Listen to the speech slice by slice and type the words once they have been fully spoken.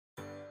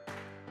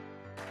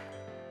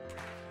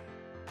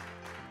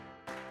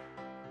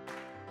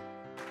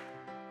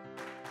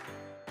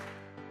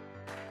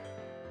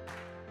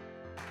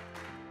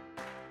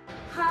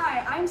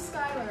Hi, I'm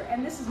Skylar,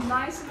 and this is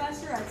my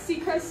semester at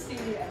Seacrest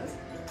Studios.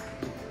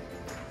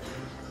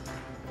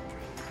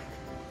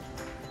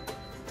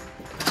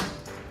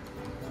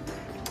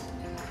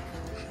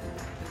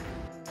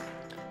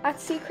 At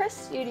Seacrest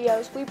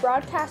Studios, we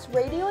broadcast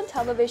radio and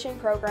television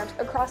programs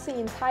across the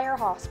entire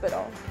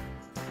hospital.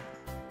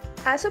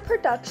 As a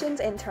productions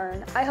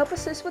intern, I help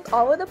assist with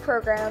all of the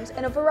programs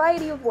in a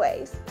variety of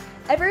ways.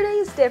 Every day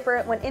is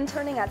different when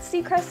interning at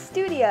Seacrest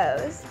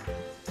Studios.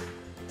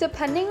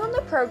 Depending on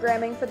the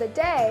programming for the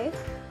day,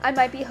 I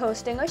might be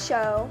hosting a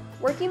show,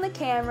 working the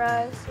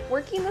cameras,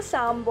 working the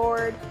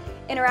soundboard,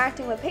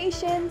 interacting with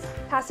patients,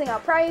 passing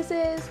out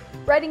prizes,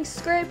 writing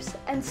scripts,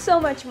 and so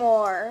much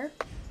more.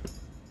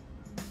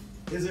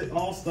 Is it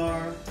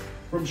All-Star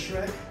from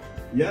Shrek?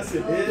 Yes,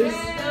 it is.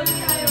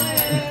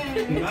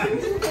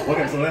 Nice.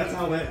 Okay, so that's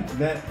how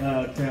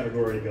that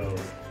category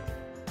goes.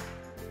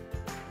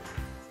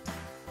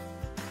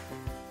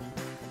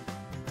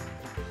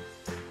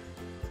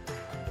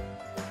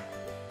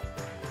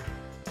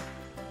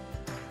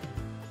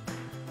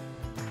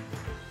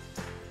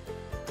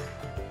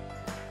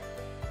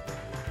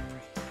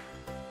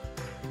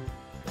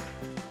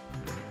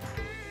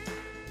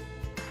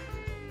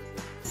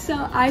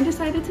 So I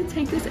decided to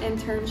take this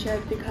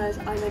internship because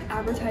I'm an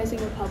advertising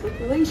and public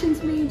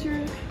relations major,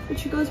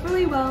 which goes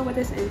really well with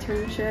this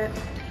internship.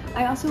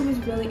 I also was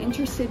really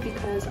interested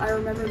because I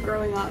remember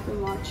growing up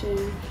and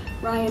watching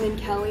Ryan and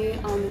Kelly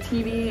on the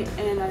TV,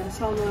 and I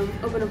saw them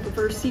open up the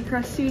first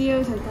Seacrest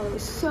Studios and I thought it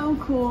was so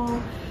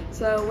cool.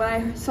 So when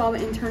I saw the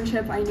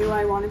internship, I knew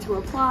I wanted to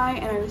apply,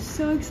 and I was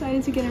so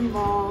excited to get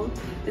involved.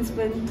 It's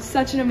been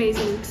such an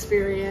amazing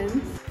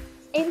experience.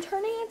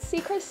 Interning at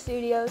Seacrest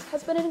Studios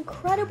has been an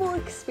incredible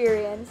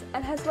experience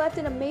and has left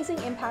an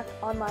amazing impact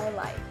on my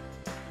life.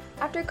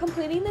 After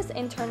completing this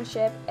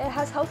internship, it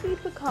has helped me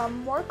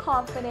become more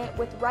confident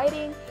with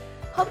writing,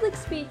 public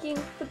speaking,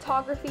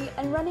 photography,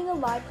 and running a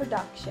live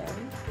production.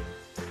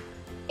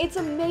 It's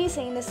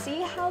amazing to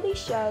see how these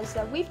shows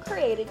that we've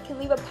created can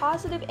leave a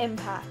positive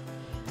impact.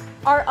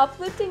 Our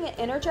uplifting and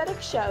energetic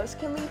shows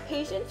can leave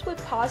patients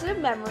with positive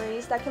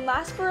memories that can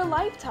last for a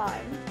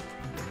lifetime.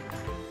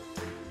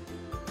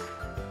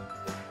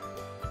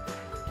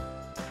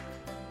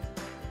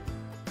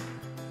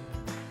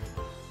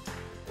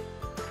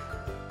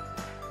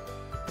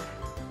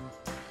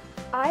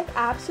 I've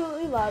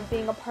absolutely loved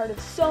being a part of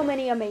so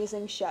many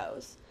amazing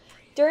shows.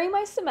 During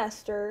my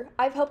semester,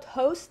 I've helped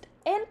host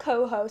and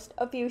co-host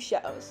a few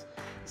shows.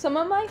 Some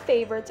of my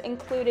favorites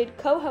included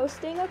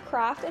co-hosting a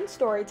craft and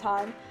story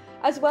time,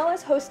 as well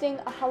as hosting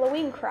a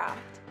Halloween craft.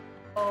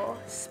 A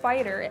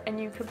spider, and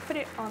you could put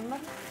it on the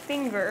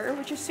finger,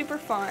 which is super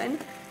fun.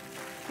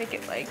 Make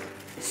it like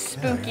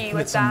spooky yeah,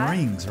 with some that.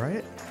 Rings,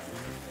 right?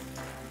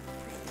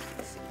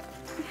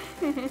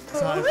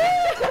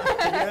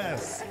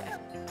 Yes.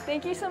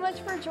 Thank you so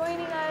much for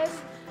joining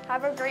us.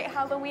 Have a great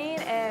Halloween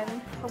and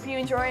hope you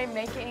enjoy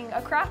making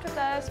a craft with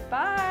us.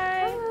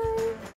 Bye. Bye.